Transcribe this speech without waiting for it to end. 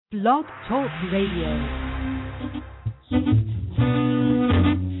Blog Talk Radio.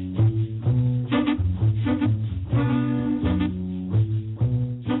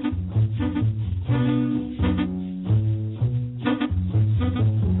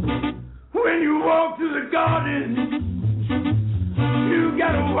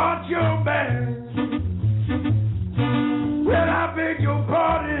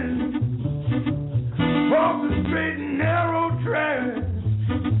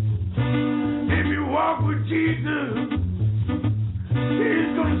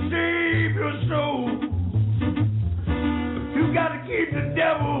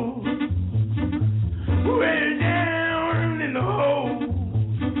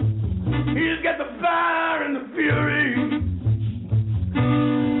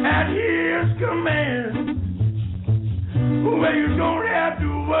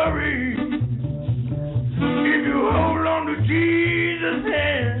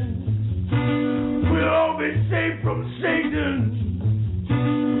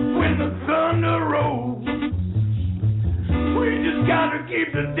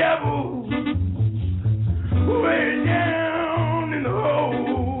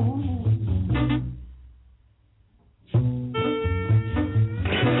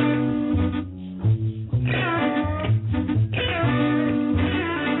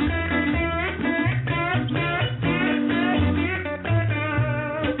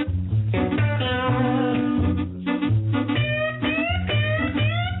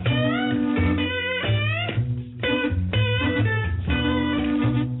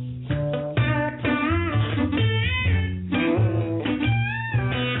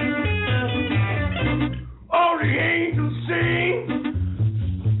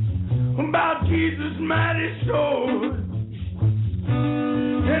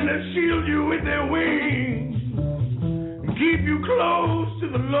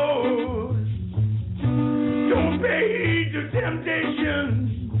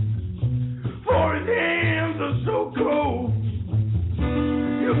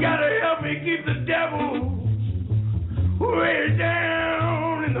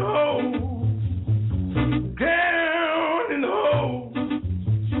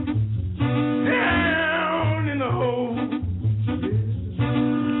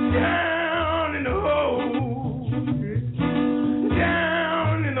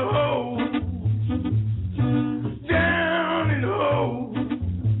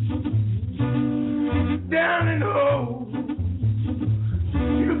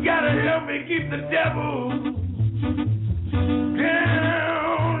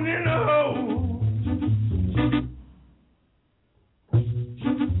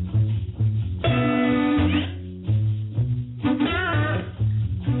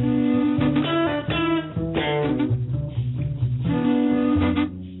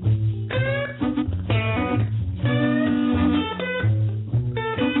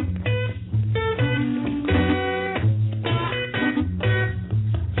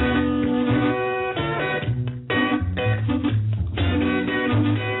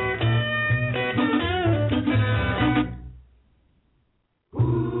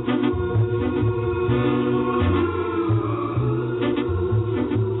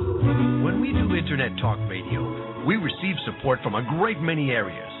 From a great many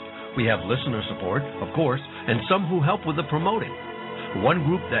areas. We have listener support, of course, and some who help with the promoting. One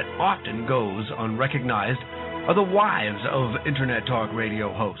group that often goes unrecognized are the wives of Internet Talk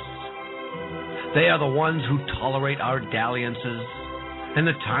Radio hosts. They are the ones who tolerate our dalliances and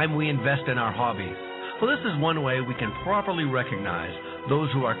the time we invest in our hobbies. Well, this is one way we can properly recognize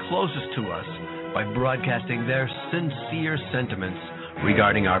those who are closest to us by broadcasting their sincere sentiments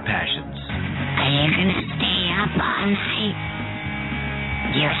regarding our passions. Are you going to stay up all night?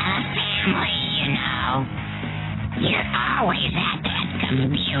 You're a family, you know. You're always at that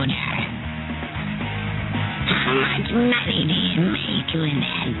computer. How much money do you make with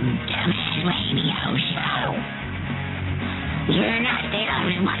that dumbass radio show? You're not the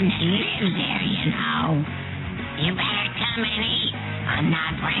only one that lives there, you know. You better come and eat. I'm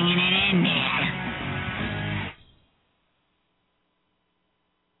not bringing it in there.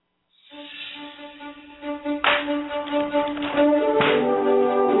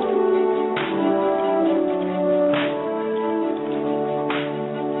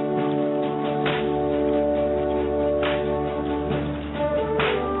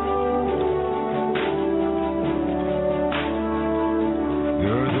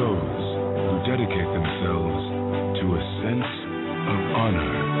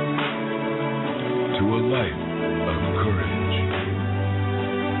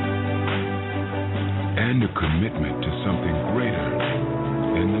 and a commitment to something greater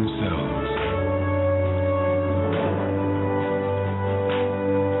than themselves.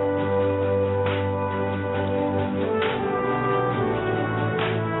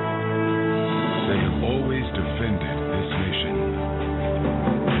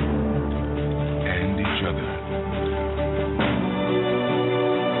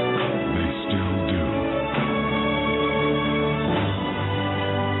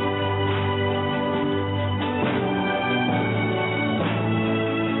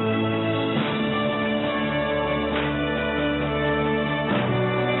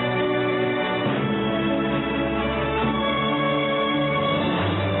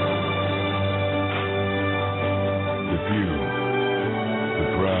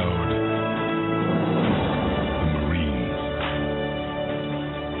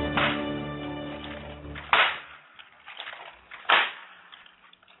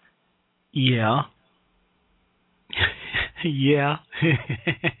 Yeah. Yeah.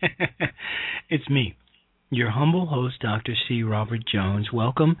 It's me, your humble host, Dr. C. Robert Jones.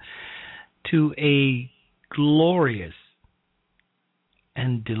 Welcome to a glorious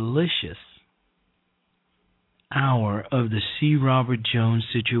and delicious hour of the C. Robert Jones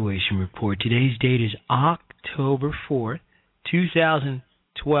Situation Report. Today's date is October 4th,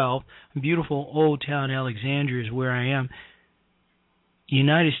 2012. Beautiful Old Town Alexandria is where I am.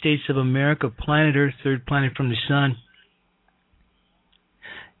 United States of America, planet Earth, third planet from the sun.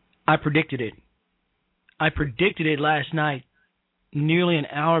 I predicted it. I predicted it last night, nearly an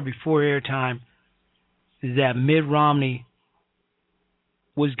hour before airtime, that Mitt Romney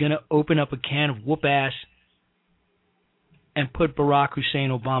was going to open up a can of whoop ass and put Barack Hussein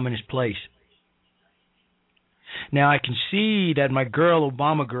Obama in his place. Now, I can see that my girl,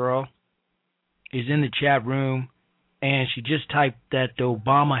 Obama Girl, is in the chat room, and she just typed that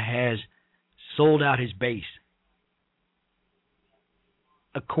Obama has sold out his base.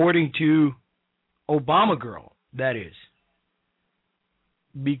 According to Obama Girl, that is.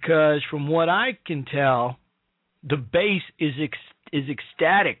 Because from what I can tell, the base is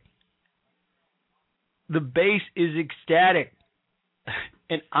ecstatic. The base is ecstatic.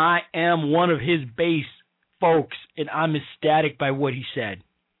 And I am one of his base folks, and I'm ecstatic by what he said.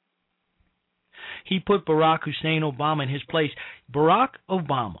 He put Barack Hussein Obama in his place. Barack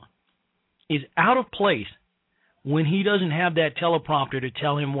Obama is out of place when he doesn't have that teleprompter to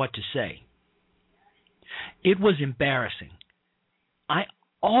tell him what to say. It was embarrassing. I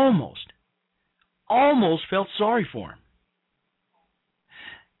almost felt sorry for him.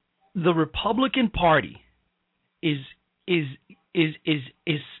 The Republican Party is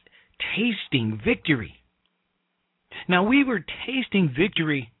tasting victory. Now, we were tasting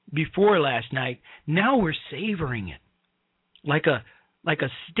victory before last night. Now we're savoring it like a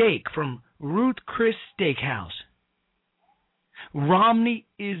steak from Ruth Chris Steakhouse. Romney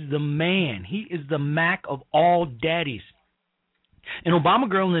is the man. He is the Mac of all daddies. And Obama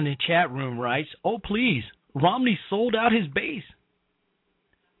Girl in the chat room writes, "Oh, please, Romney sold out his base."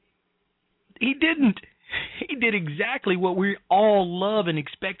 He didn't. He did exactly what we all love and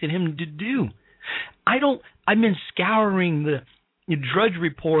expected him to do. I've been scouring the Drudge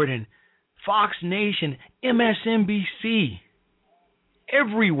Report and Fox Nation, MSNBC,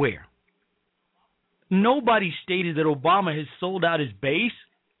 everywhere. Nobody stated that Obama has sold out his base.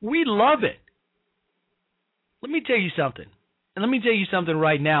 We love it. Let me tell you something. And let me tell you something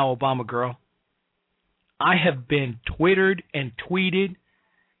right now, Obama Girl. I have been Twittered and tweeted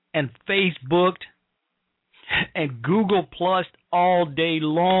and Facebooked and Google Plus all day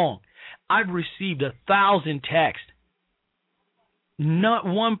long. I've received 1,000 texts. Not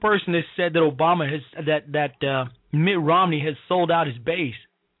one person has said that Obama has that Mitt Romney has sold out his base.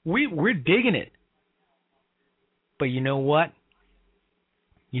 We're digging it. But you know what?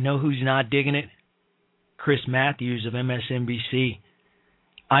 You know who's not digging it? Chris Matthews of MSNBC.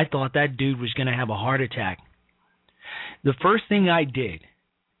 I thought that dude was going to have a heart attack. The first thing I did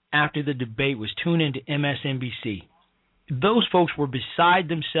after the debate was tune into MSNBC. Those folks were beside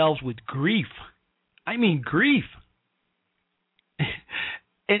themselves with grief. I mean grief.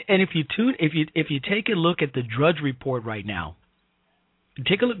 and if you take a look at the Drudge Report right now,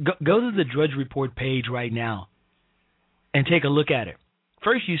 take a look. Go to the Drudge Report page right now, and take a look at it.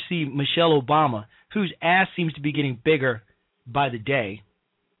 First, you see Michelle Obama, whose ass seems to be getting bigger by the day,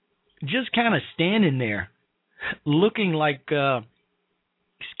 just kind of standing there, looking like Skeletor,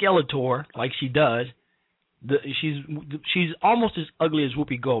 like she does. She's almost as ugly as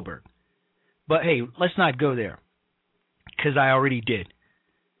Whoopi Goldberg. But hey, let's not go there, because I already did.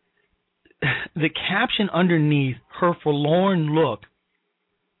 The caption underneath her forlorn look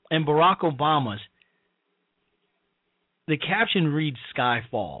and Barack Obama's, the caption reads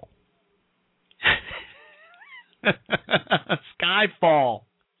Skyfall. Skyfall.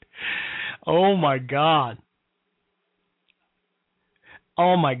 Oh my God.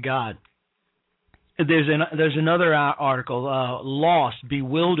 Oh my God. There's another article, Lost,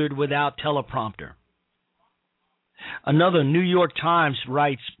 Bewildered Without Teleprompter. Another, New York Times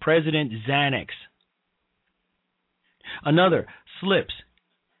writes, President Xanax. Another, Slips,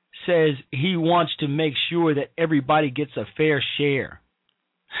 says he wants to make sure that everybody gets a fair share.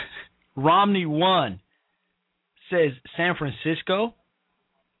 Romney won, says San Francisco.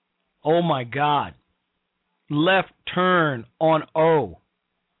 Oh my God. Left turn on O.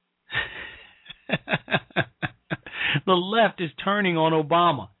 The left is turning on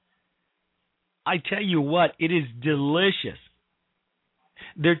Obama. I tell you what, it is delicious.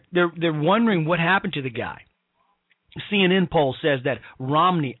 They're wondering what happened to the guy. CNN poll says that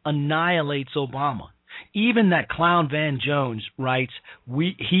Romney annihilates Obama. Even that clown Van Jones writes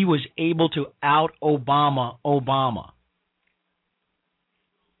he was able to out-Obama Obama.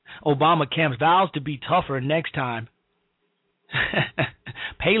 Obama camps vows to be tougher next time.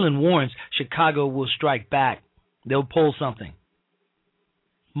 Palin warns Chicago will strike back. They'll pull something.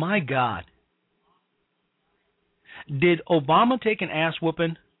 My God. Did Obama take an ass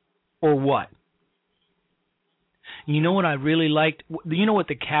whooping or what? You know what I really liked? You know what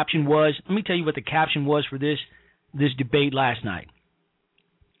the caption was? Let me tell you what the caption was for this debate last night.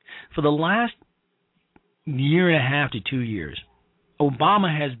 For the last year and a half to 2 years,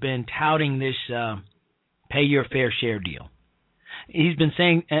 Obama has been touting this pay your fair share deal. He's been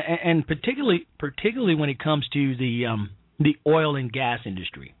saying, and particularly when it comes to the oil and gas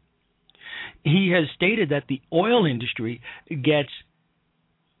industry, he has stated that the oil industry gets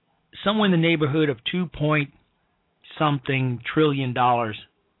somewhere in the neighborhood of $2.something trillion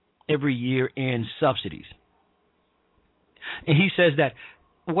every year in subsidies. And he says that,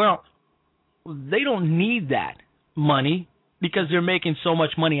 well, they don't need that money because they're making so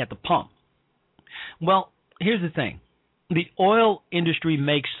much money at the pump. Well, here's the thing. The oil industry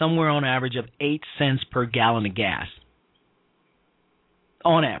makes somewhere on average of 8 cents per gallon of gas.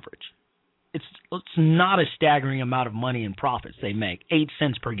 On average. It's not a staggering amount of money in profits they make, 8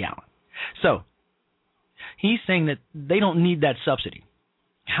 cents per gallon. So, he's saying that they don't need that subsidy.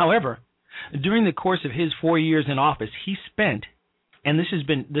 However, during the course of his 4 years in office, he spent, and this has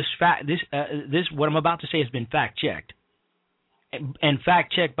been what I'm about to say has been fact checked, and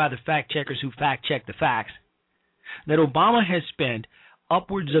fact checked by the fact checkers who fact check the facts, that Obama has spent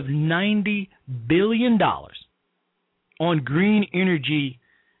upwards of $90 billion on green energy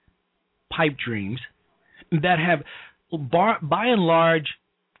pipe dreams that have, by and large,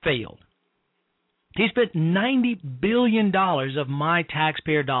 failed. He spent $90 billion of my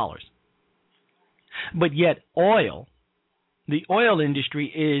taxpayer dollars. But yet the oil industry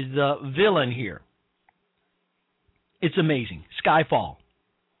is the villain here. It's amazing. Skyfall.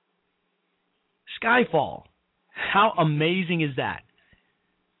 How amazing is that?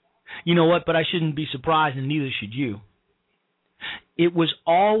 You know what? But I shouldn't be surprised, and neither should you. It was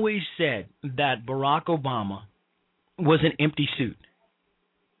always said that Barack Obama was an empty suit.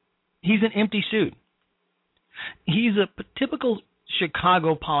 He's an empty suit. He's a typical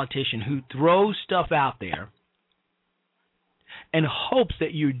Chicago politician who throws stuff out there and hopes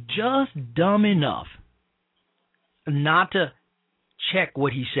that you're just dumb enough not to check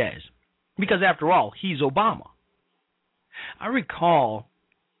what he says. Because after all, he's Obama. I recall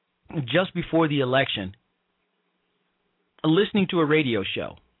just before the election listening to a radio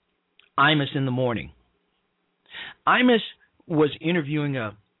show, Imus in the Morning. Imus was interviewing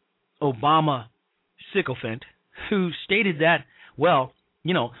a Obama sycophant who stated that, well,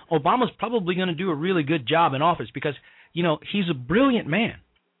 you know, Obama's probably going to do a really good job in office because, you know, he's a brilliant man.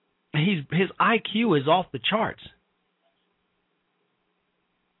 His IQ is off the charts.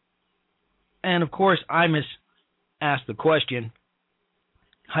 And, of course, Imus asked the question,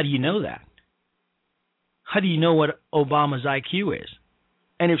 how do you know that? How do you know what Obama's IQ is?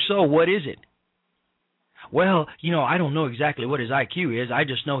 And if so, what is it? Well, you know, I don't know exactly what his IQ is. I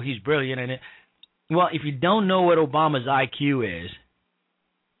just know he's brilliant. And well, if you don't know what Obama's IQ is,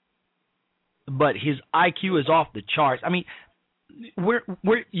 but his IQ is off the charts, I mean, where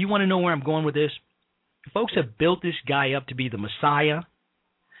you want to know where I'm going with this? Folks have built this guy up to be the Messiah,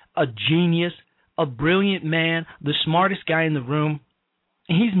 a genius, a brilliant man, the smartest guy in the room.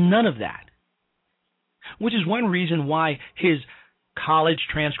 He's none of that. Which is one reason why his college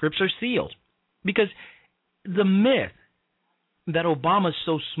transcripts are sealed. Because the myth that Obama's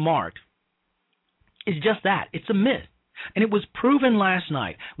so smart is just that. It's a myth. And it was proven last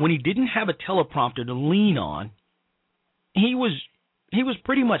night when he didn't have a teleprompter to lean on. He was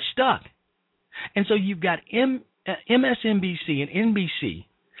pretty much stuck. And so you've got MSNBC and NBC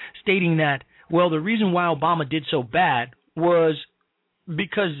stating that, well, the reason why Obama did so bad was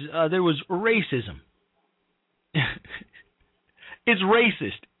because there was racism. It's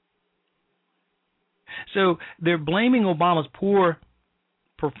racist. So they're blaming Obama's poor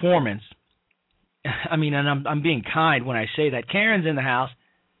performance. I mean, and I'm being kind when I say that. Karen's in the house.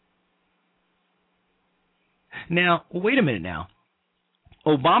 Now, wait a minute now.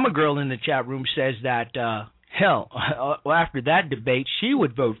 Obama girl in the chat room says that, after that debate, she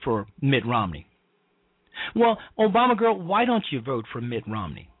would vote for Mitt Romney. Well, Obama girl, why don't you vote for Mitt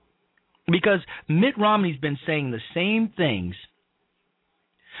Romney? Because Mitt Romney's been saying the same things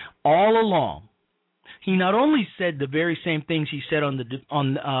all along. He not only said the very same things he said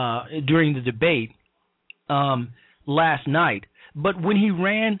during the debate last night, but when he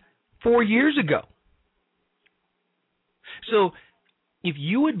ran 4 years ago. So if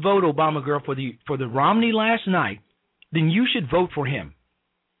you would vote, Obama girl, for the Romney last night, then you should vote for him.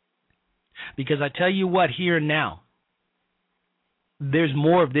 Because I tell you what, here and now, there's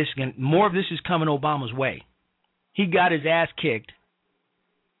more of this. More of this is coming Obama's way. He got his ass kicked,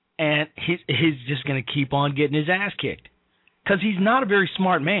 and he's just going to keep on getting his ass kicked because he's not a very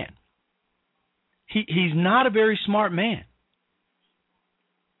smart man. He's not a very smart man.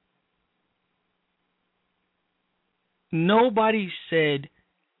 Nobody said,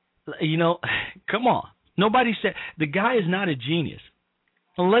 come on. Nobody said the guy is not a genius.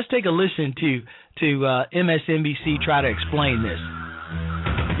 Well, let's take a listen to MSNBC try to explain this.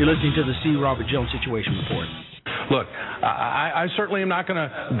 You're listening to the C. Robert Jones Situation Report. Look, I certainly am not going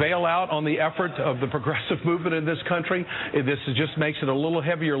to bail out on the effort of the progressive movement in this country. This just makes it a little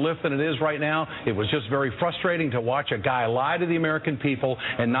heavier lift than it is right now. It was just very frustrating to watch a guy lie to the American people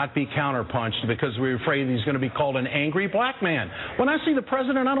and not be counterpunched because we were afraid he's going to be called an angry black man. When I see the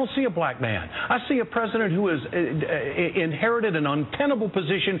president, I don't see a black man. I see a president who has inherited an untenable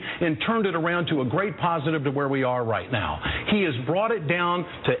position and turned it around to a great positive to where we are right now. He has brought it down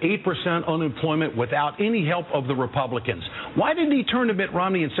to 8% unemployment without any help of the Republicans. Why didn't he turn to Mitt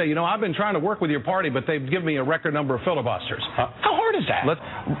Romney and say, I've been trying to work with your party, but they've given me a record number of filibusters? How hard is that?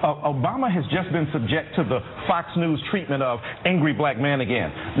 Obama has just been subject to the Fox News treatment of angry black man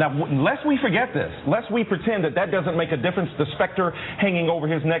again. Now, lest we forget this, lest we pretend that doesn't make a difference, the specter hanging over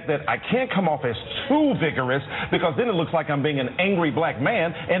his neck that I can't come off as too vigorous because then it looks like I'm being an angry black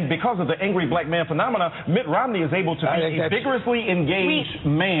man, and because of the angry black man phenomena, Mitt Romney is able to be a vigorously engaged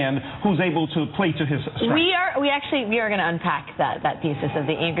man who's able to play to his strengths. We are going to unpack that thesis of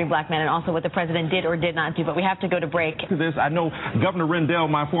the angry black man and also what the president did or did not do, but we have to go to break. I know Governor Rendell,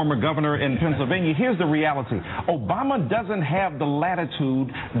 my former governor in Pennsylvania, here's the reality. Obama doesn't have the latitude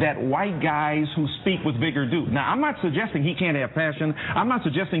that white guys who speak with vigor do. Now, I'm not suggesting he can't have passion. I'm not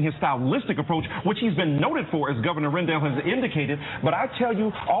suggesting his stylistic approach, which he's been noted for, as Governor Rendell has indicated, but I tell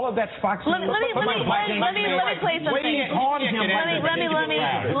you, all of that Fox News... Let me play something. Let me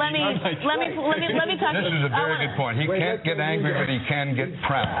talk. This is a very good point. He can't get angry, but he can get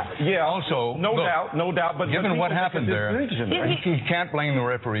proud. Yeah. Also, no doubt. But given what happened there, he can't blame the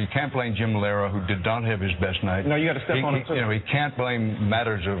referee. He can't blame Jim Lara, who did not have his best night. No, you got to step on it too. He can't blame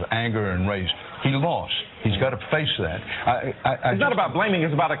matters of anger and race. He lost. He's got to face that. It's not about blaming.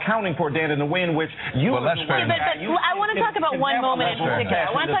 It's about accounting for, Dan, in the way in which you... Well, that's fair enough. I want to talk about one moment in particular.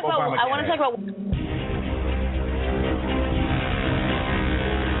 I want to talk about...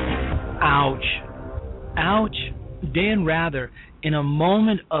 Ouch. Dan Rather, in a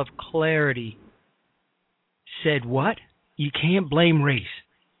moment of clarity, said what? You can't blame race.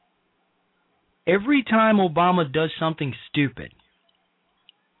 Every time Obama does something stupid,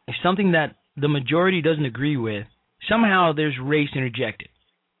 something that the majority doesn't agree with, somehow there's race interjected.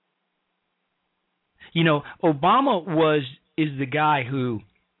 Obama is the guy who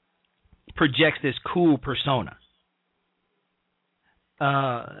projects this cool persona.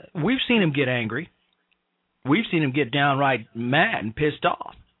 We've seen him get angry. We've seen him get downright mad and pissed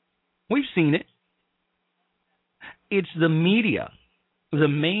off. We've seen it. It's the media, the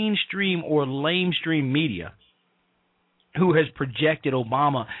mainstream or lamestream media, who has projected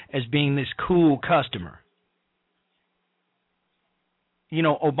Obama as being this cool customer.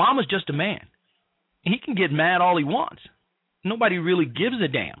 Obama's just a man. He can get mad all he wants. Nobody really gives a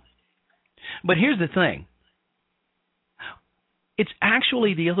damn. But here's the thing. It's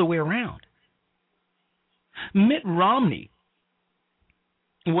actually the other way around. Mitt Romney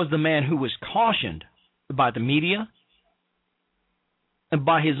was the man who was cautioned by the media and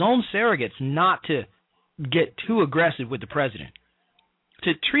by his own surrogates not to get too aggressive with the president,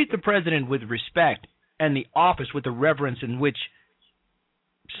 to treat the president with respect and the office with the reverence in which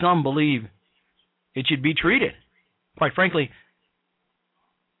some believe it should be treated. Quite frankly,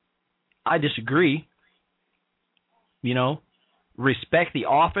 I disagree. Respect the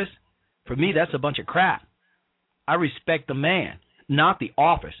office. For me, that's a bunch of crap. I respect the man, not the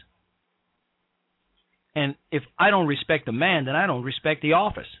office. And if I don't respect the man, then I don't respect the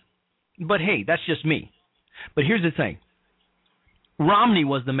office. But hey, that's just me. But here's the thing. Romney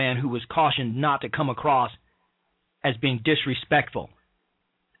was the man who was cautioned not to come across as being disrespectful,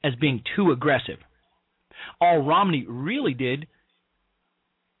 as being too aggressive. All Romney really did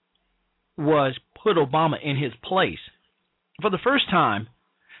was put Obama in his place. For the first time,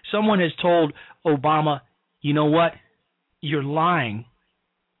 someone has told Obama, you know what? You're lying.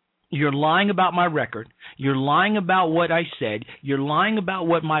 You're lying about my record. You're lying about what I said. You're lying about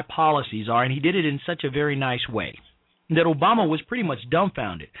what my policies are. And he did it in such a very nice way. that Obama was pretty much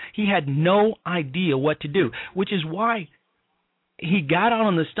dumbfounded. He had no idea what to do, which is why he got out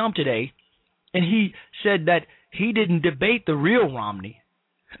on the stump today and he said that he didn't debate the real Romney,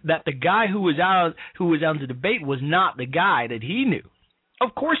 that the guy who was out to debate was not the guy that he knew.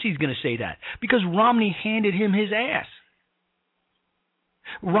 Of course he's going to say that, because Romney handed him his ass.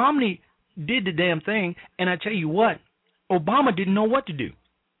 Romney did the damn thing, and I tell you what, Obama didn't know what to do.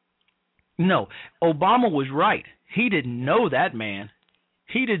 No, Obama was right. He didn't know that man.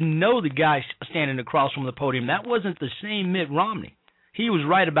 He didn't know the guy standing across from the podium. That wasn't the same Mitt Romney. He was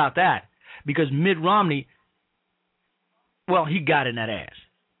right about that, because Mitt Romney, well, he got in that ass,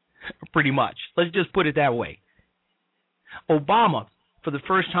 pretty much. Let's just put it that way. Obama, for the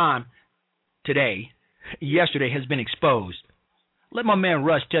first time yesterday, has been exposed. Let my man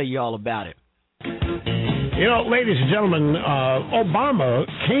Russ tell you all about it. You know, ladies and gentlemen, Obama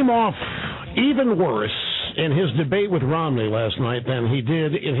came off even worse in his debate with Romney last night than he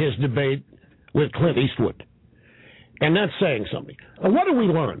did in his debate with Clint Eastwood. And that's saying something. What did we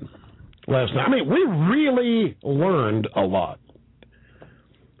learn last night? I mean, we really learned a lot.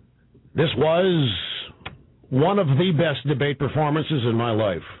 This was one of the best debate performances in my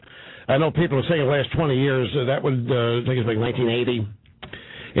life. I know people are saying the last 20 years, that would take us back 1980,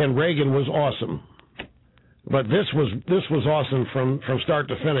 and Reagan was awesome. But this was awesome from start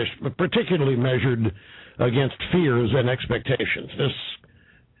to finish, but particularly measured against fears and expectations.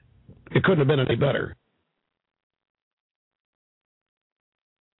 It couldn't have been any better.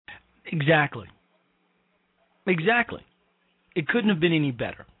 Exactly. It couldn't have been any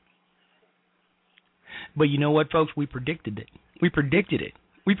better. But you know what, folks? We predicted it. We predicted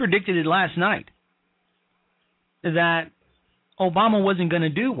it last night, that Obama wasn't going to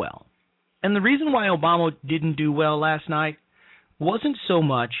do well. And the reason why Obama didn't do well last night wasn't so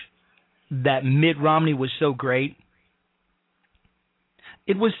much that Mitt Romney was so great.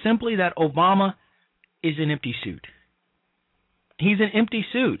 It was simply that Obama is an empty suit. He's an empty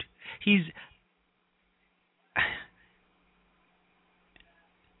suit. He's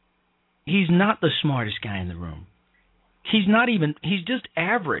not the smartest guy in the room. He's just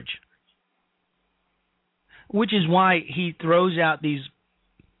average. Which is why he throws out these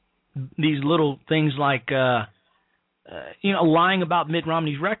little things like, lying about Mitt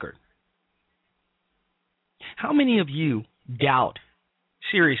Romney's record. How many of you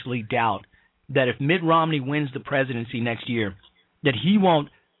seriously doubt, that if Mitt Romney wins the presidency next year, that he won't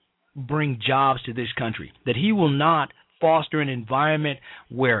bring jobs to this country, that he will not foster an environment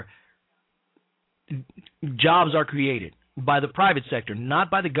where jobs are created by the private sector, not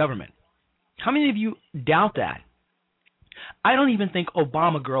by the government? How many of you doubt that? I don't even think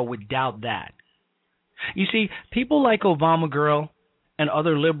Obama Girl would doubt that. You see, people like Obama Girl and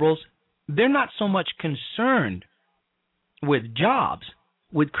other liberals, they're not so much concerned with jobs,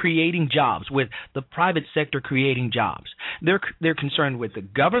 with creating jobs, with the private sector creating jobs. They're concerned with the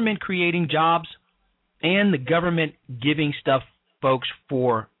government creating jobs and the government giving stuff, folks,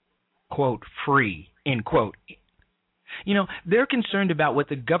 for, quote, free, end quote. They're concerned about what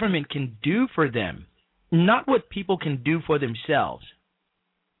the government can do for them, not what people can do for themselves.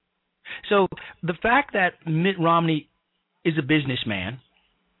 So the fact that Mitt Romney is a businessman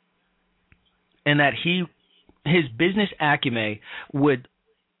and that his business acumen would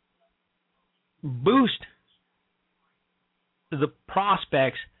boost the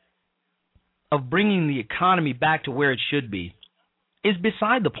prospects of bringing the economy back to where it should be is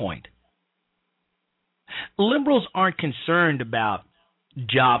beside the point. Liberals aren't concerned about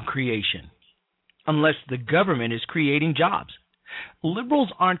job creation unless the government is creating jobs.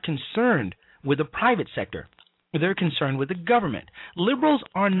 Liberals aren't concerned with the private sector. They're concerned with the government. Liberals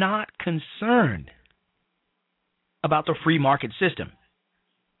are not concerned about the free market system.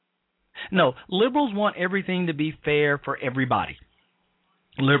 No, liberals want everything to be fair for everybody.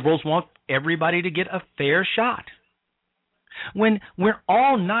 Liberals want everybody to get a fair shot. When we're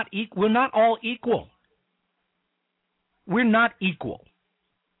not all equal. We're not equal.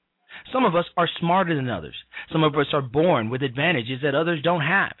 Some of us are smarter than others. Some of us are born with advantages that others don't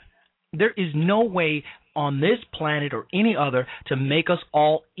have. There is no way on this planet or any other to make us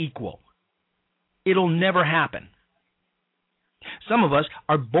all equal. It'll never happen. Some of us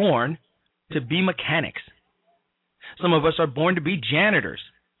are born to be mechanics. Some of us are born to be janitors.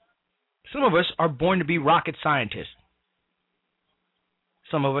 Some of us are born to be rocket scientists.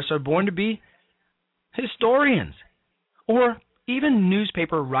 Some of us are born to be historians or even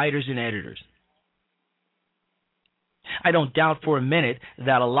newspaper writers and editors. I don't doubt for a minute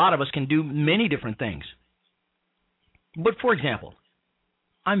that a lot of us can do many different things. But for example,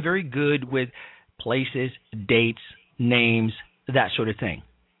 I'm very good with places, dates, names, that sort of thing.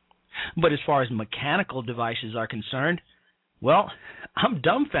 But as far as mechanical devices are concerned, well, I'm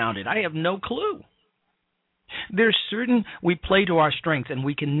dumbfounded. I have no clue. There's certain we play to our strengths, and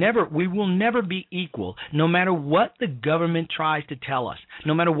we will never be equal, no matter what the government tries to tell us,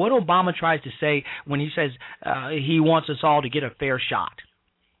 no matter what Obama tries to say when he says he wants us all to get a fair shot.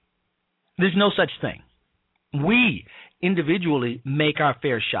 There's no such thing. We individually make our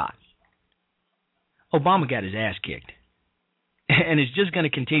fair shot. Obama got his ass kicked. And it's just going to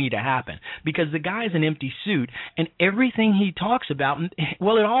continue to happen because the guy's an empty suit, and everything he talks about,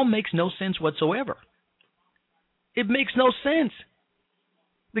 well, it all makes no sense whatsoever. It makes no sense.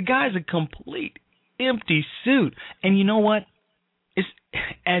 The guy's a complete empty suit. And you know what? It's,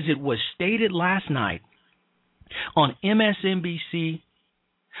 as it was stated last night on MSNBC,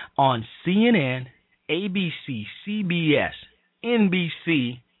 on CNN, ABC, CBS,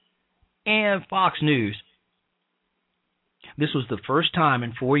 NBC, and Fox News, this was the first time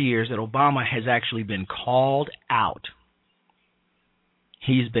in 4 years that Obama has actually been called out.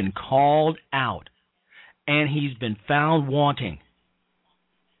 He's been called out, and he's been found wanting.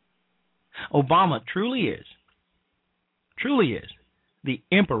 Obama truly is the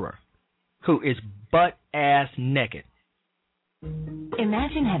emperor who is butt-ass naked.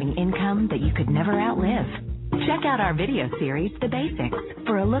 Imagine having income that you could never outlive. Check out our video series, The Basics,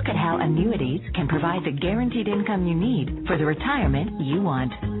 for a look at how annuities can provide the guaranteed income you need for the retirement you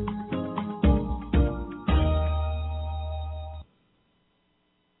want.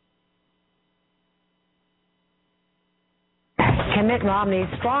 Can Mitt Romney's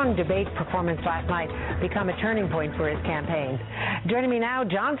strong debate performance last night become a turning point for his campaign? Joining me now,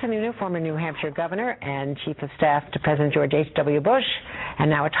 John Sununu, former New Hampshire governor and chief of staff to President George H.W. Bush, and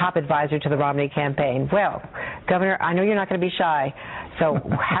now a top advisor to the Romney campaign. Well, Governor, I know you're not going to be shy, so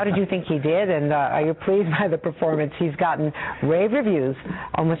how did you think he did, and are you pleased by the performance? He's gotten rave reviews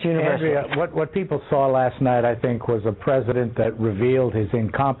almost universally. Andrea, what people saw last night, I think, was a president that revealed his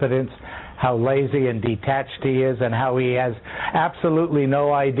incompetence, how lazy and detached he is, and how he has absolutely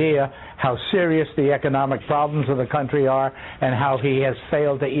no idea how serious the economic problems of the country are and how he has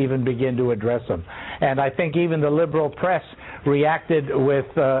failed to even begin to address them. And I think even the liberal press reacted with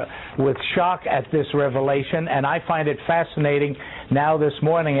shock at this revelation, and I find it fascinating now this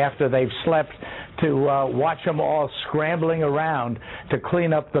morning after they've slept to watch them all scrambling around to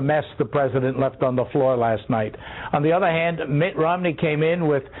clean up the mess the president left on the floor last night. On the other hand, Mitt Romney came in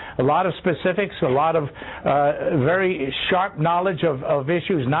with a lot of specifics, a lot of very sharp knowledge of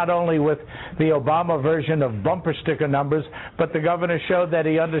issues, not only with the Obama version of bumper sticker numbers, but the governor showed that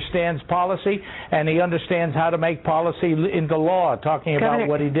he understands policy and he understands how to make policy into law, talking about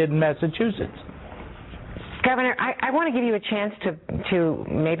what he did in Massachusetts. Governor, I want to give you a chance to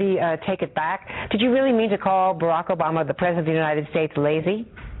maybe take it back. Did you really mean to call Barack Obama, the President of the United States, lazy?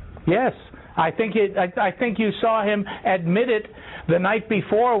 Yes. I think you saw him admit it the night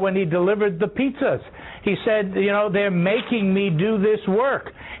before when he delivered the pizzas. He said, you know, they're making me do this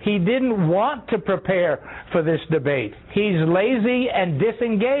work. He didn't want to prepare for this debate. He's lazy and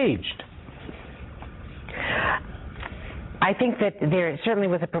disengaged. I think that there certainly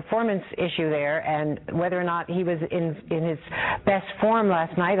was a performance issue there, and whether or not he was in his best form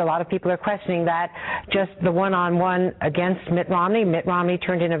last night, a lot of people are questioning that. Just the one-on-one against Mitt Romney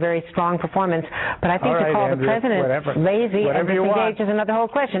turned in a very strong performance. But I think to call the president lazy and disengaged is another whole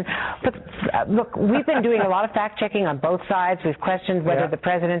question. But look, we've been doing a lot of fact-checking on both sides. We've questioned whether the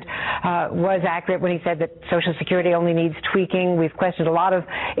president was accurate when he said that Social Security only needs tweaking. We've questioned a lot of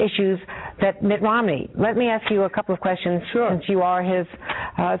issues that Mitt Romney. Let me ask you a couple of questions. Sure. Since you are his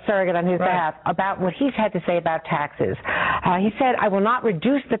surrogate on his behalf, about what he's had to say about taxes. He said, I will not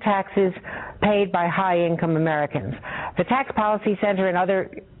reduce the taxes paid by high-income Americans. The Tax Policy Center and other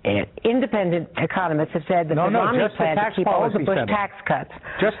independent economists have said that the Romney plan to keep all the Bush tax cuts.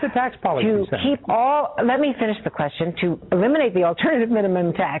 Just the Tax Policy Center. Let me finish the question, to eliminate the alternative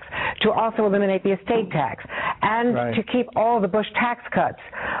minimum tax, to also eliminate the estate tax, and to keep all the Bush tax cuts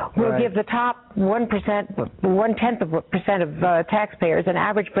will give the top 1%, of taxpayers an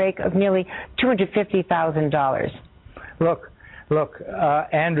average break of nearly $250,000. Look,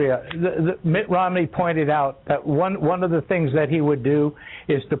 Andrea, Mitt Romney pointed out that one of the things that he would do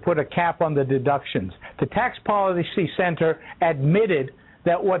is to put a cap on the deductions. The Tax Policy Center admitted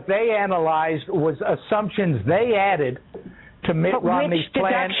that what they analyzed was assumptions they added to Mitt Romney's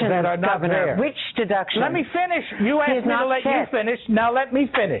plan that are not there. Which deductions? Let me finish. You asked me to let you finish. Now let me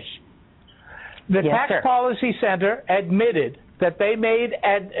finish. The Tax Policy Center admitted that they made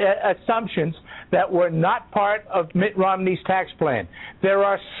assumptions that were not part of Mitt Romney's tax plan. There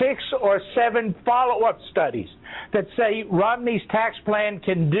are 6 or 7 follow-up studies that say Romney's tax plan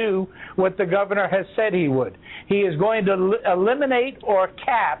can do what the governor has said he would. He is going to eliminate or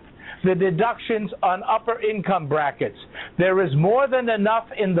cap the deductions on upper income brackets. There is more than enough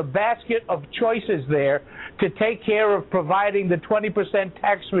in the basket of choices there to take care of providing the 20%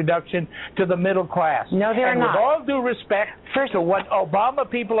 tax reduction to the middle class. No, they're not. And with all due respect to what Obama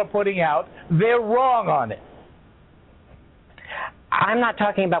people are putting out, they're wrong on it. I'm not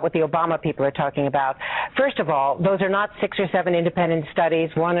talking about what the Obama people are talking about. First of all, those are not 6 or 7 independent studies.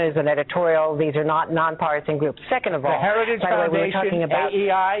 One is an editorial. These are not nonpartisan groups. Second of all, the Heritage Foundation,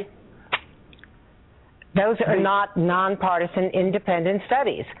 AEI, those are not nonpartisan independent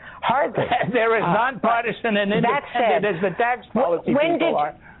studies. Hardly. They're as nonpartisan and independent as the tax policy people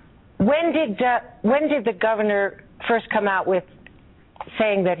are. When did the governor first come out with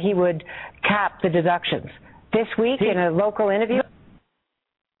saying that he would cap the deductions? This week in a local interview?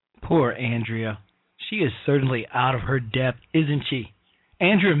 Poor Andrea. She is certainly out of her depth, isn't she?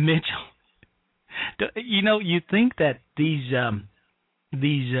 Andrea Mitchell. You know, you think that these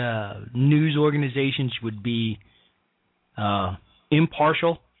news organizations would be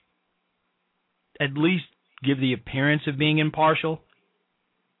impartial, at least give the appearance of being impartial,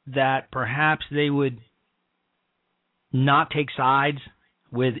 that perhaps they would not take sides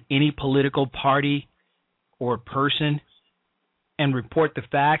with any political party or person and report the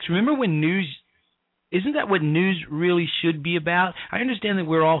facts. Remember when news, isn't that what news really should be about? I understand that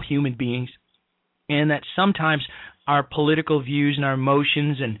we're all human beings and that sometimes our political views and our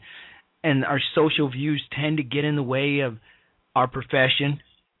emotions and our social views tend to get in the way of our profession.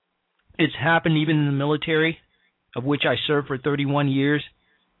 It's happened even in the military, of which I served for 31 years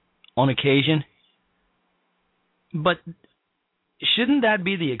on occasion. But shouldn't that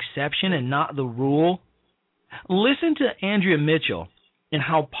be the exception and not the rule? Listen to Andrea Mitchell and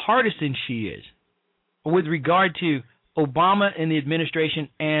how partisan she is with regard to Obama and the administration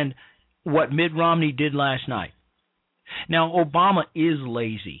and what Mitt Romney did last night. Now, Obama is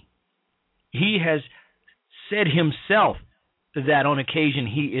lazy. He has said himself that on occasion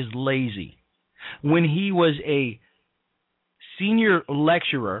he is lazy. When he was a senior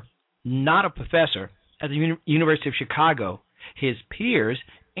lecturer, not a professor, at the University of Chicago, his peers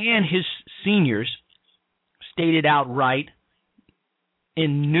and his seniors stated outright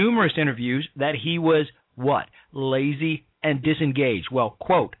in numerous interviews that he was what? Lazy and disengaged. Well,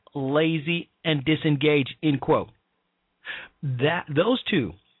 quote, lazy and disengaged, end quote. That those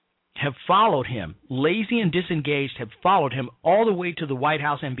two have followed him, lazy and disengaged, have followed him all the way to the White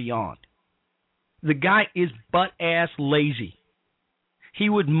House and beyond. The guy is butt-ass lazy. He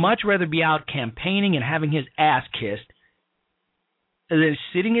would much rather be out campaigning and having his ass kissed than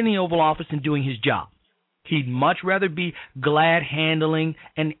sitting in the Oval Office and doing his job. He'd much rather be glad handling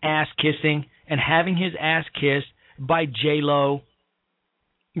and ass-kissing and having his ass kissed by J-Lo,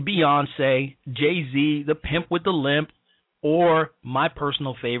 Beyonce, Jay-Z, the pimp with the limp, or my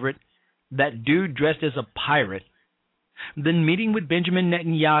personal favorite, that dude dressed as a pirate, than meeting with Benjamin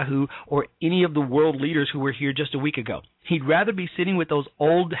Netanyahu or any of the world leaders who were here just a week ago. He'd rather be sitting with those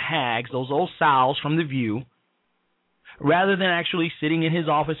old hags, those old sows from The View, rather than actually sitting in his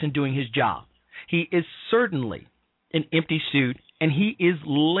office and doing his job. He is certainly an empty suit, and he is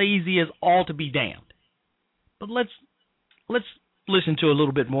lazy as all to be damned. But let's listen to a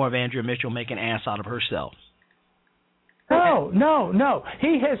little bit more of Andrea Mitchell make an ass out of herself. No.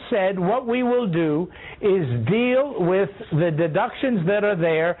 He has said what we will do is deal with the deductions that are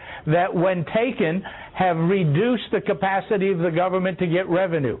there that, when taken, have reduced the capacity of the government to get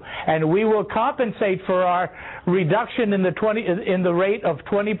revenue. And we will compensate for our reduction in the rate of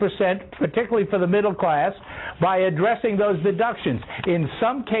 20%, particularly for the middle class, by addressing those deductions. In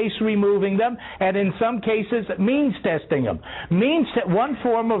some case, removing them, and in some cases, means testing them. One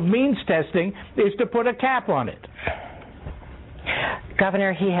form of means testing is to put a cap on it.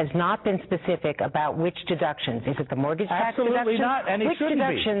 Governor, he has not been specific about which deductions. Is it the mortgage tax Absolutely deductions? not, and he which shouldn't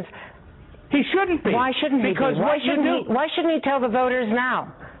deductions? Be. He shouldn't be. Why shouldn't he? Because why shouldn't he tell the voters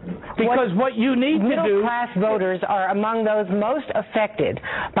now? Because what you need to do... Middle-class voters are among those most affected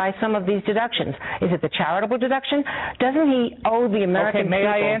by some of these deductions. Is it the charitable deduction? Doesn't he owe the American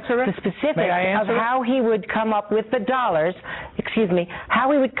people the specifics of how he would come up with the dollars,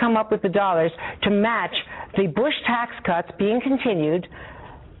 how he would come up with the dollars to match the Bush tax cuts being continued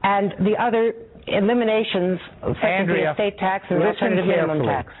and the other eliminations, such as the estate tax and the alternative minimum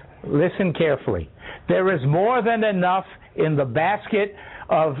tax? Listen carefully. There is more than enough in the basket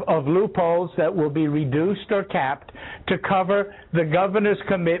of loopholes that will be reduced or capped to cover the governor's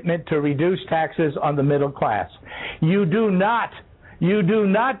commitment to reduce taxes on the middle class. You do not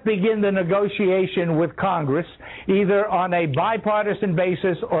begin the negotiation with Congress either on a bipartisan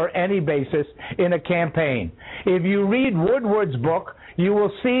basis or any basis in a campaign. If you read Woodward's book, you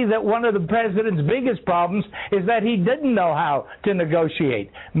will see that one of the president's biggest problems is that he didn't know how to negotiate.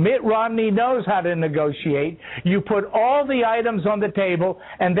 Mitt Romney knows how to negotiate. You put all the items on the table,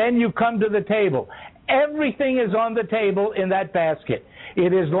 and then you come to the table. Everything is on the table in that basket.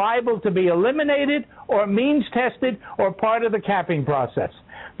 It is liable to be eliminated or means tested or part of the capping process.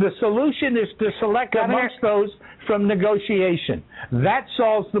 The solution is to select amongst those from negotiation. That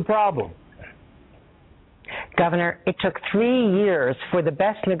solves the problem. Governor, it took 3 years for the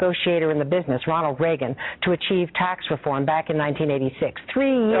best negotiator in the business, Ronald Reagan, to achieve tax reform back in 1986. 3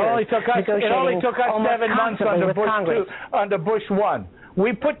 years. It only took us 7 months under Bush 1.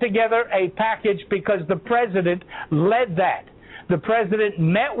 We put together a package because the president led that. The president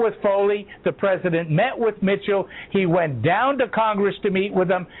met with Foley. The president met with Mitchell. He went down to Congress to meet with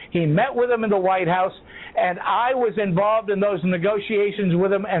them. He met with them in the White House. And I was involved in those negotiations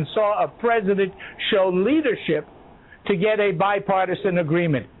with him and saw a president show leadership to get a bipartisan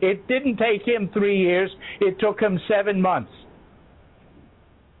agreement. It didn't take him 3 years. It took him 7 months.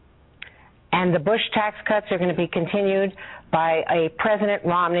 And the Bush tax cuts are going to be continued by a President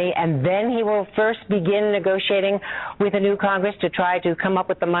Romney, and then he will first begin negotiating with a new Congress to try to come up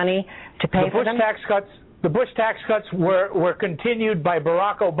with the money to pay for them? The Bush tax cuts were continued by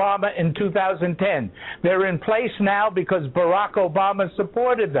Barack Obama in 2010. They're in place now because Barack Obama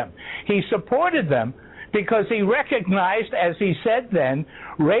supported them. He supported them because he recognized, as he said then,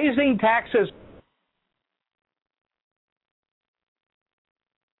 raising taxes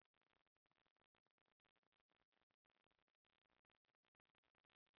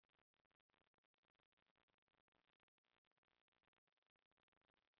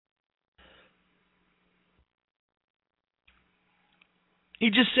He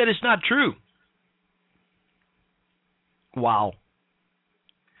just said it's not true. Wow.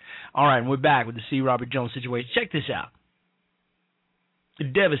 All right, we're back with the C. Robert Jones situation. Check this out.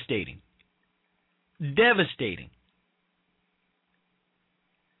 Devastating. Devastating.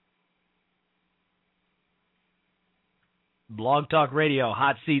 Blog Talk Radio,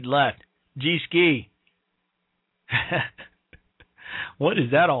 hot seat left. G-Ski. What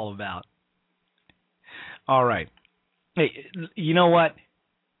is that all about? All right. Hey, you know what?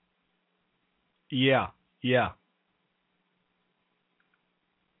 Yeah.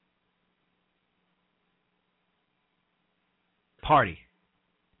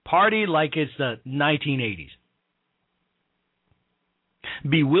 Party like it's the 1980s.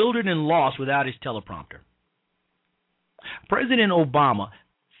 Bewildered and lost without his teleprompter. President Obama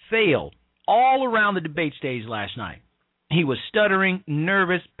failed all around the debate stage last night. He was stuttering,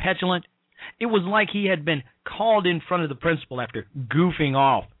 nervous, petulant. It was like he had been called in front of the principal after goofing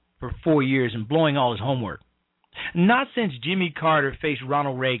off for 4 years and blowing all his homework. Not since Jimmy Carter faced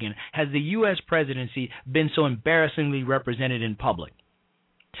Ronald Reagan has the U.S. presidency been so embarrassingly represented in public.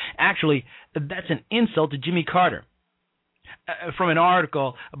 Actually, that's an insult to Jimmy Carter. From an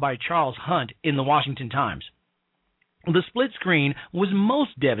article by Charles Hunt in the Washington Times. The split screen was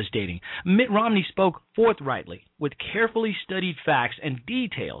most devastating. Mitt Romney spoke forthrightly, with carefully studied facts and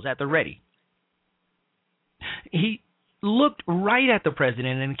details at the ready. He looked right at the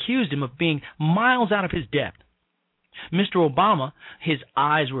president and accused him of being miles out of his depth. Mr. Obama, his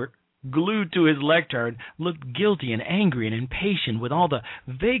eyes were glued to his lectern, looked guilty and angry and impatient with all the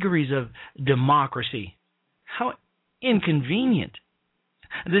vagaries of democracy. How inconvenient.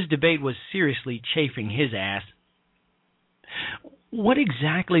 This debate was seriously chafing his ass. What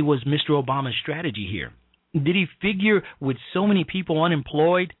exactly was Mr. Obama's strategy here? Did he figure with so many people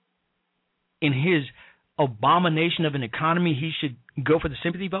unemployed in his abomination of an economy he should go for the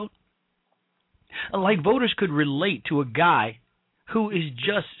sympathy vote? Like voters could relate to a guy who is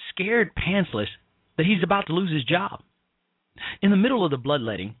just scared pantsless that he's about to lose his job. In the middle of the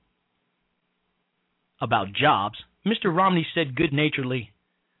bloodletting about jobs, Mr. Romney said good-naturedly,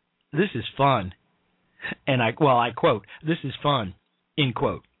 "This is fun." And I quote, "This is fun," end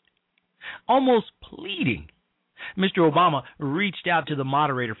quote. Almost pleading, Mr. Obama reached out to the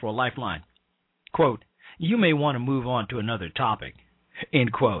moderator for a lifeline. Quote, "You may want to move on to another topic,"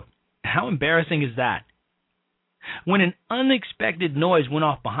 end quote. How embarrassing is that? When an unexpected noise went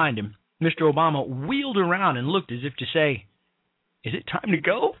off behind him, Mr. Obama wheeled around and looked as if to say, "Is it time to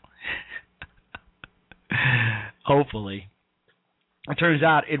go?" Hopefully. It turns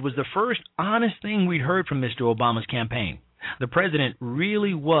out it was the first honest thing we'd heard from Mr. Obama's campaign. The president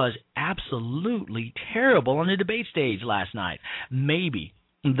really was absolutely terrible on the debate stage last night. Maybe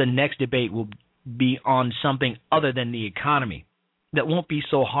the next debate will be on something other than the economy that won't be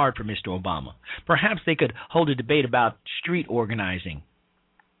so hard for Mr. Obama. Perhaps they could hold a debate about street organizing.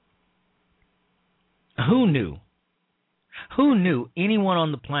 Who knew? Who knew anyone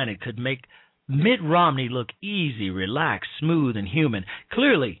on the planet could make Mitt Romney look easy, relaxed, smooth, and human?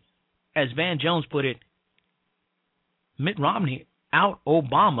 Clearly, as Van Jones put it, Mitt Romney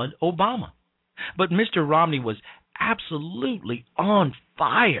out-Obama'd Obama. But Mr. Romney was absolutely on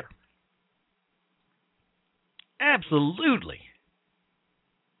fire. Absolutely.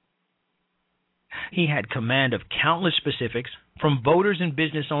 He had command of countless specifics from voters and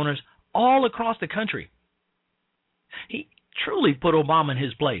business owners all across the country. He truly put Obama in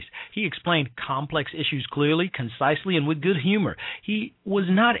his place. He explained complex issues clearly, concisely, and with good humor. He was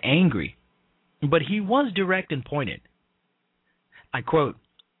not angry, but he was direct and pointed. I quote,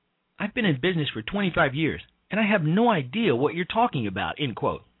 "I've been in business for 25 years, and I have no idea what you're talking about," end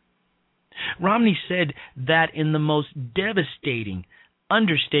quote. Romney said that in the most devastating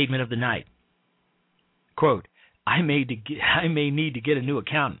understatement of the night. Quote, I may need to get a new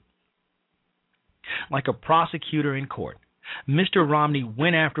accountant. Like a prosecutor in court, Mr. Romney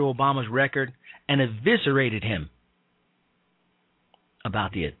went after Obama's record and eviscerated him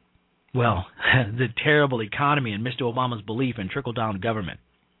about the terrible economy and Mr. Obama's belief in trickle-down government.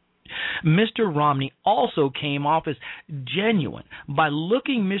 Mr. Romney also came off as genuine by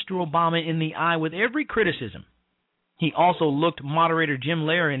looking Mr. Obama in the eye with every criticism. He also looked moderator Jim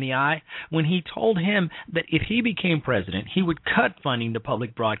Lehrer in the eye when he told him that if he became president, he would cut funding to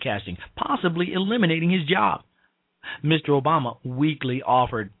public broadcasting, possibly eliminating his job. Mr. Obama weakly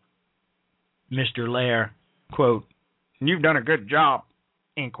offered Mr. Lehrer, quote, "You've done a good job,"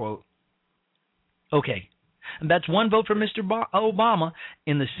 end quote. Okay, that's one vote for Mr. Obama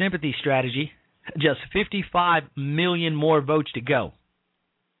in the sympathy strategy. Just 55 million more votes to go.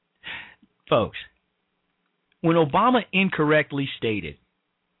 Folks, when Obama incorrectly stated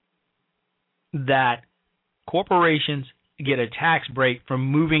that corporations get a tax break from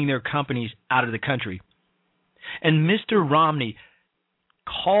moving their companies out of the country, and Mr. Romney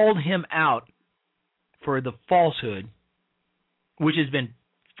called him out for the falsehood, which has been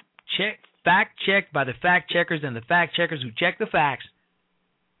fact-checked by the fact-checkers and the fact-checkers who check the facts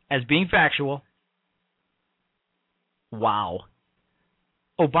as being factual. Wow.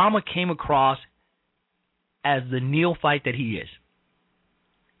 Obama came across as the neophyte that he is.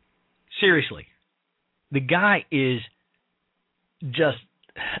 Seriously. The guy is just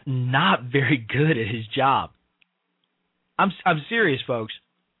not very good at his job. I'm serious, folks.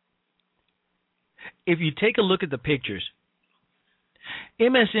 If you take a look at the pictures,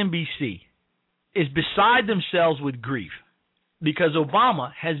 MSNBC is beside themselves with grief because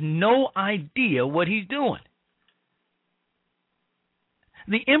Obama has no idea what he's doing.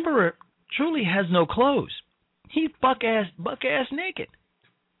 The emperor truly has no clothes. He's buck-ass naked.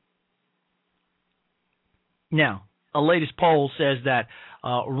 Now, a latest poll says that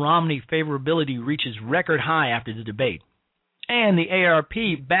Romney favorability reaches record high after the debate. And the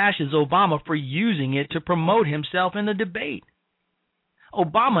ARP bashes Obama for using it to promote himself in the debate.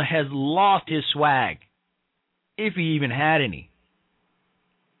 Obama has lost his swag, if he even had any.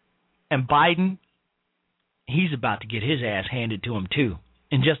 And Biden, he's about to get his ass handed to him, too,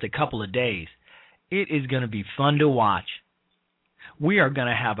 in just a couple of days. It is going to be fun to watch. We are going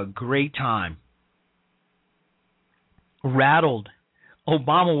to have a great time. Rattled.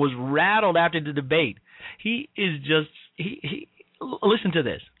 Obama was rattled after the debate. He is just, he listen to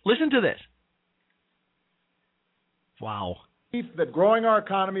this. Listen to this. Wow. That growing our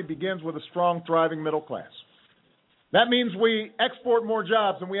economy begins with a strong, thriving middle class. That means we export more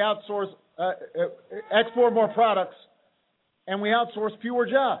jobs and we outsource, export more products, and we outsource fewer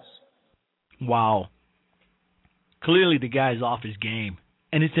jobs. Wow. Clearly the guy's off his game,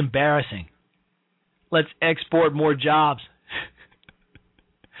 and it's embarrassing. Let's export more jobs.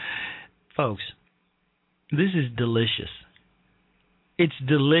 Folks, this is delicious. It's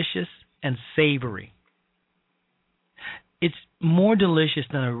delicious and savory. It's more delicious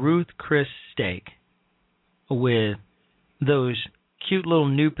than a Ruth Chris steak with those cute little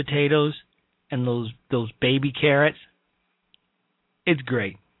new potatoes and those baby carrots. It's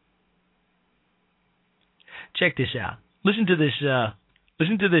great. Check this out. Listen to this.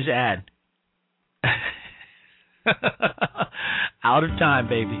 Listen to this ad. Out of time,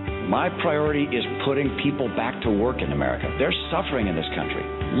 baby. My priority is putting people back to work in America. They're suffering in this country.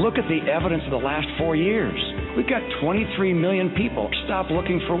 Look at the evidence of the last 4 years. We've got 23 million people stop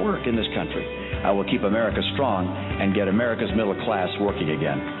looking for work in this country. I will keep America strong and get America's middle class working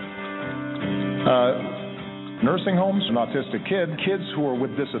again. Nursing homes, an autistic kid, kids who are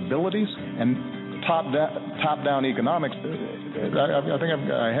with disabilities, and top-down economics. I think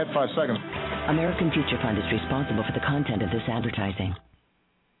I had 5 seconds. American Future Fund is responsible for the content of this advertising.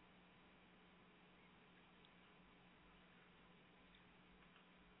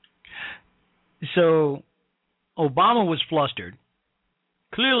 So, Obama was flustered.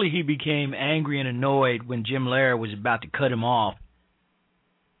 Clearly, he became angry and annoyed when Jim Lehrer was about to cut him off.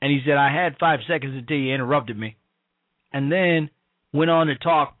 And he said, I had 5 seconds until you interrupted me. And then went on to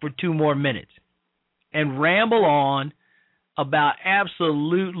talk for 2 more minutes. And ramble on about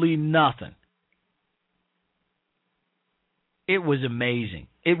absolutely nothing. It was amazing.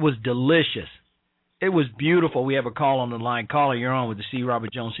 It was delicious. It was beautiful. We have a call on the line. Caller, you're on with the C.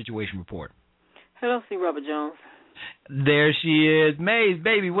 Robert Jones Situation Report. Hello, C. Robert Jones. There she is. Maze,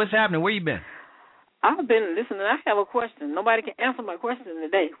 baby, what's happening? Where you been? I've been listening. I have a question. Nobody can answer my question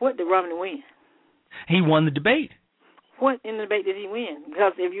today. What did Romney win? He won the debate. What in the debate did he win?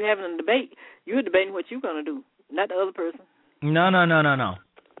 Because if you're having a debate, you're debating what you're going to do, not the other person. No.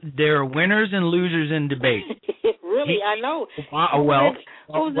 There are winners and losers in debate. Really? I know.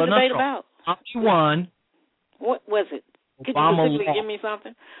 Who's the debate about? He won. What was it? Could Obama you specifically give me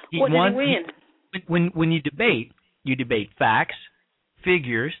something? What did he win? When you debate facts,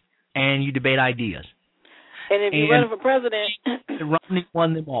 figures, and you debate ideas. And if you're running for president... Romney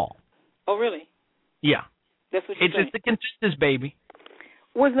won them all. Oh, really? Yeah. That's what you're saying. It's the consensus, baby.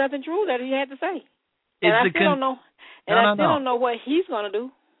 Was nothing true that he had to say. And I still don't know. And I still don't know what he's going to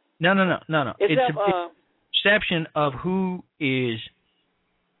do. No. It's a perception of who is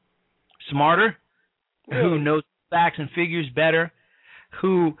smarter, really? Who knows facts and figures better,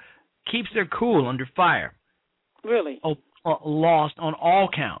 who keeps their cool under fire. Really? Lost on all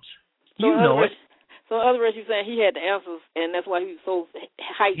counts. So you know it. So in other words, you're saying he had the answers, and that's why he was so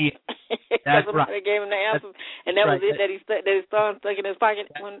hyped. That's right. They gave him the answers, and that was it. That he started stuck in his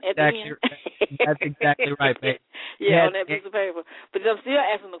pocket at the end. That's exactly right, babe. Yeah, on that piece of paper. But I'm still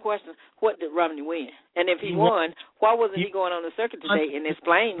asking the question: what did Romney win? And if he won, why wasn't he going on the circuit today and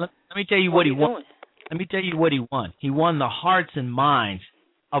explain? Let me tell you what he won. Let me tell you what he won. He won the hearts and minds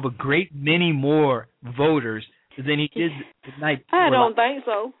of a great many more voters than he did the night before. I don't think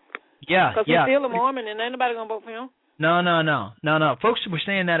so. Yeah, because he's still a Mormon, and ain't nobody gonna vote for him. No. Folks were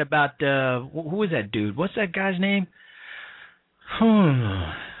saying that about who was that dude? What's that guy's name?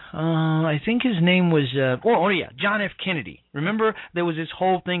 I think his name was John F. Kennedy. Remember there was this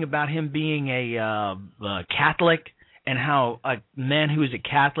whole thing about him being a Catholic, and how a man who is a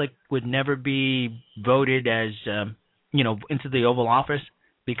Catholic would never be voted as into the Oval Office.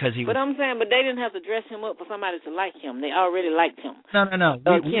 Because he but I'm saying, but they didn't have to dress him up for somebody to like him. They already liked him. No.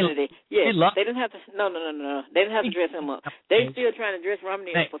 Kennedy. Yes. They didn't have to. No. They didn't have to dress him up. They still trying to dress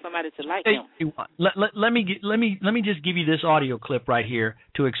Romney up for somebody to like him. Let me just give you this audio clip right here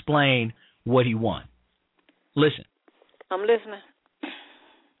to explain what he won. Listen. I'm listening.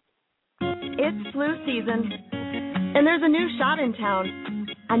 It's flu season, and there's a new shot in town.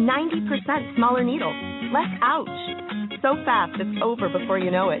 A 90% smaller needle. Less ouch. So fast it's over before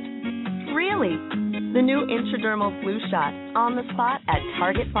you know it. Really, the new intradermal flu shot on the spot at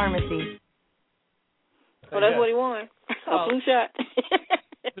Target Pharmacy. Well, that's what he won. A flu shot.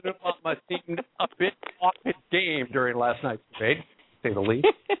 Obama seemed a bit off his game during last night's debate, to say the least.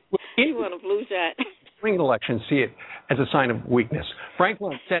 He won a flu shot. Swing elections see it as a sign of weakness.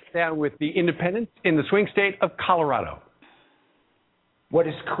 Franklin sat down with the independents in the swing state of Colorado. What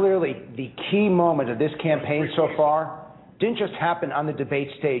is clearly the key moment of this campaign so far didn't just happen on the debate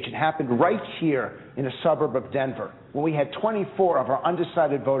stage. It happened right here in a suburb of Denver, when we had 24 of our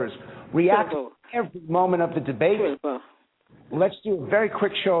undecided voters react to every moment of the debate. Let's do a very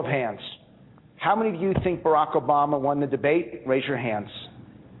quick show of hands. How many of you think Barack Obama won the debate? Raise your hands.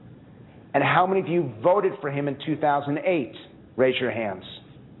 And how many of you voted for him in 2008? Raise your hands.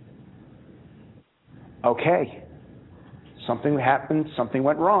 Okay. Something happened, something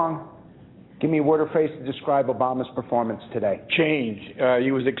went wrong. Give me a word or phrase to describe Obama's performance today. Change.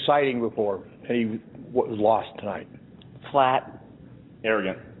 He was exciting before, and he was lost tonight. Flat.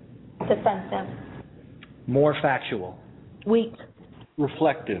 Arrogant. Defensive. More factual. Weak.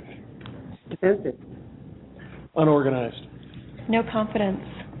 Reflective. Defensive. Unorganized. No confidence.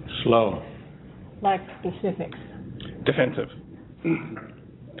 Slow. Lack specifics. Defensive.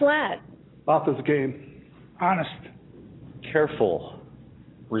 Flat. Off his game. Honest. Careful.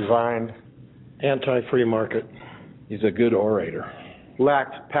 Resigned. Anti-free market. He's a good orator.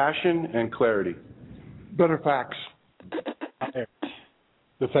 Lacked passion and clarity. Better facts.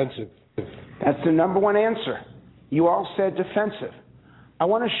 Defensive. That's the number one answer. You all said defensive. I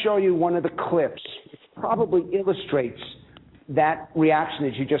want to show you one of the clips. It probably illustrates that reaction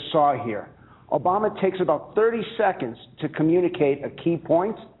that you just saw here. Obama takes about 30 seconds to communicate a key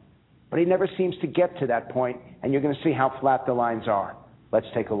point, but he never seems to get to that point, and you're going to see how flat the lines are. Let's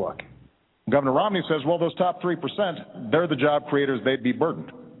take a look. Governor Romney says, well, those top 3%, they're the job creators, they'd be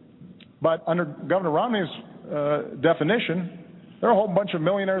burdened. But under Governor Romney's definition, there are a whole bunch of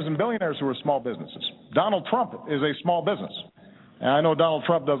millionaires and billionaires who are small businesses. Donald Trump is a small business. And I know Donald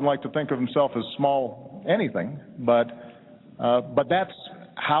Trump doesn't like to think of himself as small anything, but that's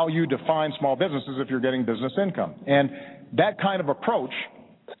how you define small businesses if you're getting business income. And that kind of approach,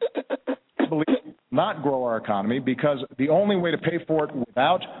 I believe, will not grow our economy, because the only way to pay for it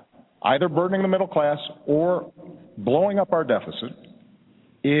without either burdening the middle class or blowing up our deficit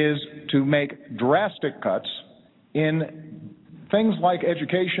is to make drastic cuts in things like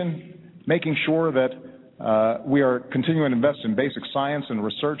education, making sure that we are continuing to invest in basic science and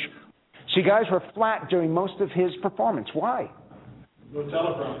research. So you guys were flat during most of his performance. Why? No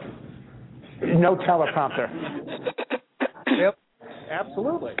teleprompter. No teleprompter. Yep,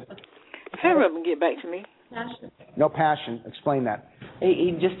 absolutely. Have him get back to me. Passion. No passion. Explain that.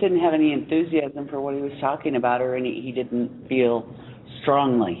 He just didn't have any enthusiasm for what he was talking about, or he didn't feel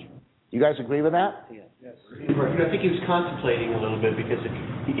strongly. You guys agree with that? Yes. I think he was contemplating a little bit, because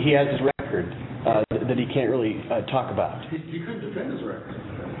he has his record that he can't really talk about. He couldn't defend his record.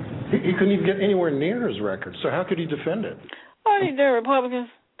 He couldn't even get anywhere near his record, so how could he defend it? Oh, they're Republicans.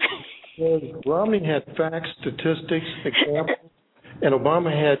 Romney had facts, statistics, examples, and Obama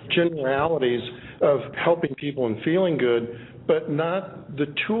had generalities of helping people and feeling good, but not the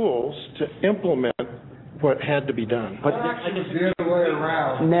tools to implement what had to be done. But it's the other way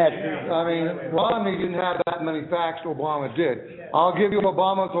around. Ned. I mean, Romney didn't have that many facts. Obama did. I'll give you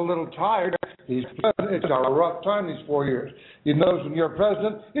Obama's a little tired. He's president. It's a rough time these 4 years. You notice when you're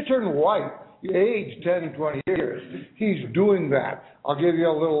president, you turn white. You age 10, 20 years. He's doing that. I'll give you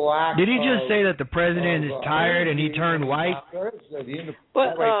a little lack. Did he just say that the president is tired and he turned white?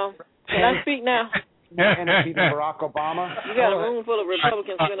 But can I speak now? Enemy Barack Obama. You got a room full of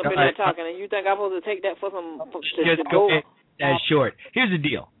Republicans sitting up in there talking, and you think I'm supposed to take that for some just go that's short. Here's the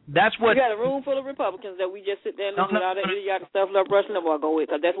deal. That's what you got a room full of Republicans that we just sit there and listen to all that idiotic stuff like Rush Limbaugh go with,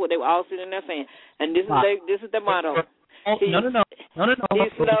 because that's what they were all sitting there saying. And this is their motto. No.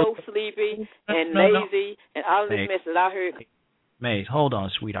 He's slow, sleepy, and lazy, and all this mess that I heard. Maze, hold on,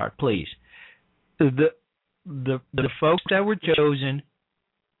 sweetheart, please. The folks that were chosen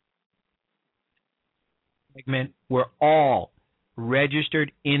were all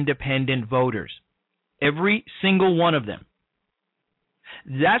registered independent voters. Every single one of them.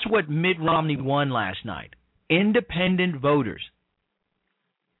 That's what Mitt Romney won last night. Independent voters.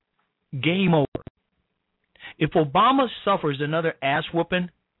 Game over. If Obama suffers another ass whooping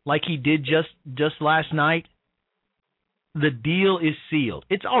like he did just last night, the deal is sealed.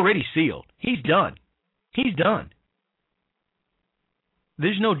 It's already sealed. He's done. He's done.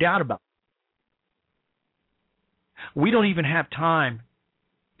 There's no doubt about it. We don't even have time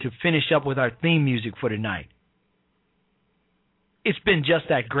to finish up with our theme music for tonight. It's been just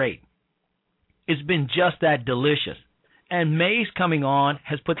that great. It's been just that delicious. And May's coming on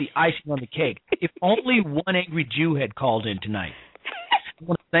has put the icing on the cake. If only one angry Jew had called in tonight. I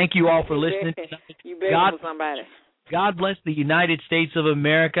want to thank you all for listening. You begging for somebody. God bless the United States of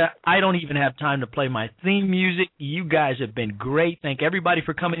America. I don't even have time to play my theme music. You guys have been great. Thank everybody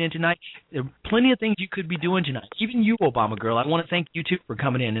for coming in tonight. There are plenty of things you could be doing tonight. Even you, Obama girl. I want to thank you, too, for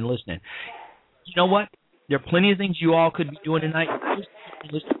coming in and listening. You know what? There are plenty of things you all could be doing tonight.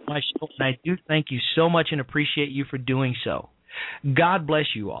 Listen to my show, and I do thank you so much and appreciate you for doing so. God bless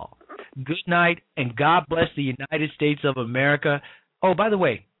you all. Good night, and God bless the United States of America. Oh, by the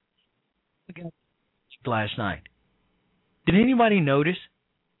way, last night. Did anybody notice?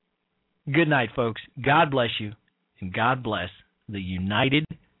 Good night, folks. God bless you, and God bless the United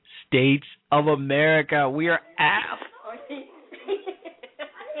States of America. We are out.